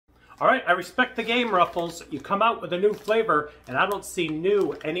All right, I respect the game, Ruffles. You come out with a new flavor, and I don't see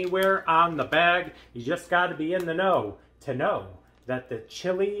new anywhere on the bag. You just got to be in the know to know that the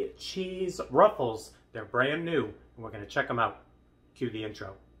chili cheese Ruffles, they're brand new, and we're going to check them out. Cue the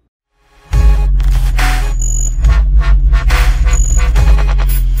intro.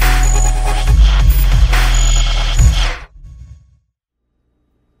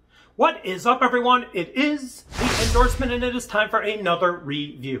 What is up, everyone? It is the endorsement, and it is time for another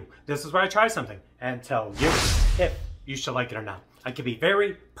review. This is where I try something and tell you if you should like it or not. I can be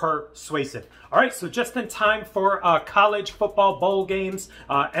very persuasive. All right, so just in time for college football bowl games,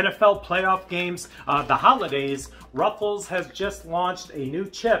 NFL playoff games, the holidays, Ruffles has just launched a new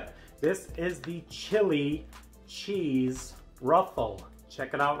chip. This is the chili cheese Ruffle.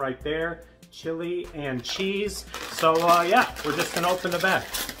 Check it out right there, chili and cheese. So yeah, we're just gonna open the bag.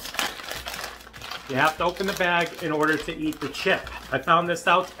 You have to open the bag in order to eat the chip. I found this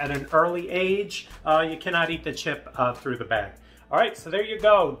out at an early age. You cannot eat the chip through the bag. All right, so there you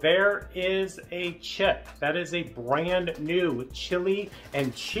go. There is a chip. That is a brand new chili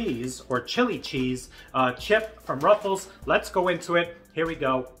and cheese, or chili cheese chip from Ruffles. Let's go into it. Here we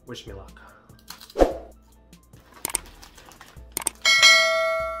go. Wish me luck.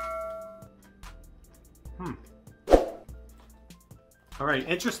 All right,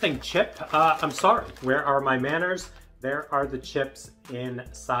 interesting chip. I'm sorry, where are my manners? There are the chips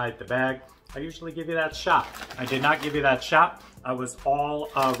inside the bag. I usually give you that shot. I did not give you that shot. I was all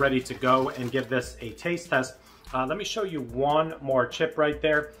ready to go and give this a taste test. Let me show you one more chip right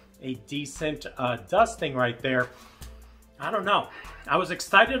there. A decent dusting right there. I don't know. I was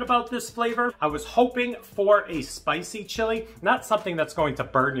excited about this flavor. I was hoping for a spicy chili, not something that's going to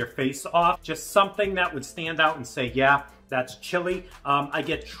burn your face off, just something that would stand out and say, yeah, that's chili. I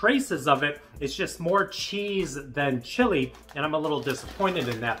get traces of it. It's just more cheese than chili, and I'm a little disappointed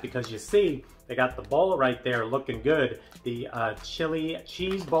in that because you see, they got the bowl right there looking good. The chili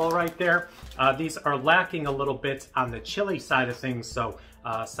cheese bowl right there. These are lacking a little bit on the chili side of things, so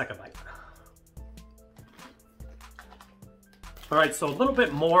second bite. All right, so a little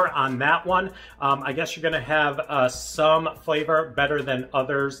bit more on that one. I guess you're gonna have some flavor better than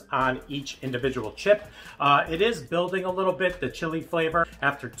others on each individual chip. It is building a little bit, the chili flavor,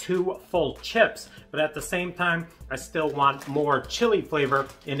 after 2 full chips, but at the same time, I still want more chili flavor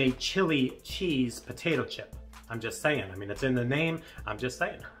in a chili cheese potato chip. I'm just saying, I mean, it's in the name, I'm just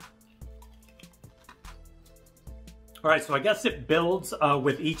saying. All right, so I guess it builds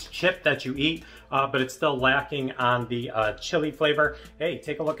with each chip that you eat, but it's still lacking on the chili flavor. Hey,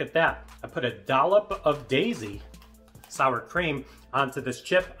 take a look at that. I put a dollop of Daisy sour cream onto this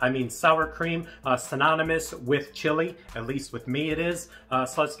chip. I mean, sour cream, synonymous with chili, at least with me it is.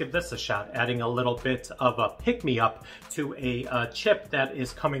 So let's give this a shot, adding a little bit of a pick-me-up to a chip that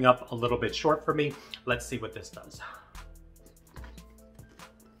is coming up a little bit short for me. Let's see what this does.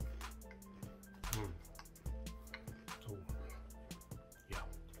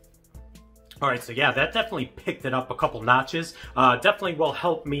 All right, so yeah, that definitely picked it up a couple notches. Definitely will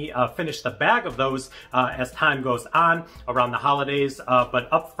help me finish the bag of those as time goes on around the holidays. But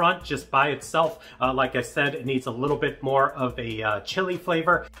up front, just by itself, like I said, it needs a little bit more of a chili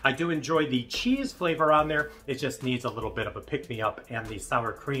flavor. I do enjoy the cheese flavor on there. It just needs a little bit of a pick-me-up, and the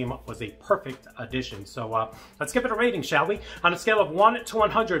sour cream was a perfect addition. So let's give it a rating, shall we? On a scale of 1 to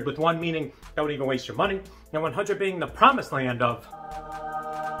 100, with 1 meaning don't even waste your money, and 100 being the promised land of...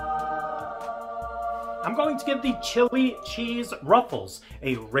 I'm going to give the chili cheese Ruffles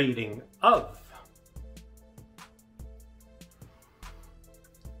a rating of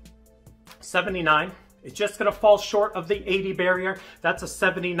 79. It's just gonna fall short of the 80 barrier. That's a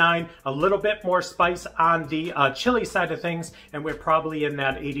 79, a little bit more spice on the chili side of things, and we're probably in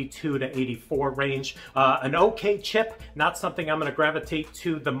that 82 to 84 range. An okay chip, not something I'm gonna gravitate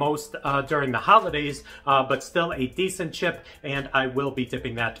to the most during the holidays, but still a decent chip, and I will be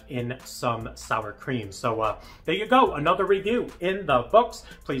dipping that in some sour cream. So there you go, another review in the books.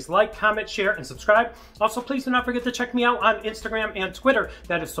 Please like, comment, share, and subscribe. Also, please do not forget to check me out on Instagram and Twitter.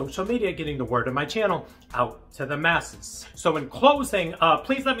 That is social media, getting the word of my channel out to the masses. So in closing,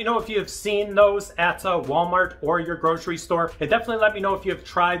 please let me know if you have seen those at Walmart or your grocery store, and definitely let me know if you have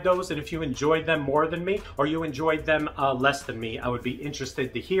tried those and if you enjoyed them more than me or you enjoyed them less than me. I would be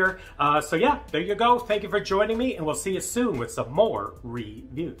interested to hear. So yeah, there you go. Thank you for joining me, and we'll see you soon with some more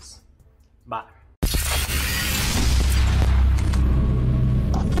reviews. Bye.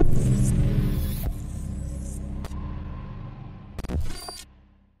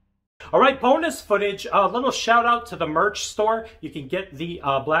 All right, bonus footage, a little shout out to the merch store. You can get the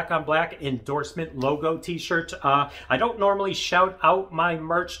black on black endorsement logo t-shirt. I don't normally shout out my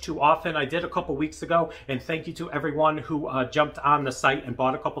merch too often. I did a couple weeks ago, and thank you to everyone who jumped on the site and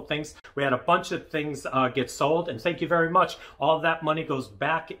bought a couple things. We had a bunch of things get sold, and thank you very much. All of that money goes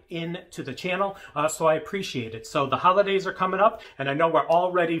back into the channel, so I appreciate it. So the holidays are coming up, and I know we're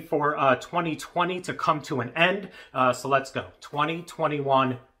all ready for 2020 to come to an end, so let's go.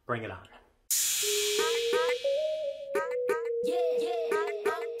 2021, bring it on.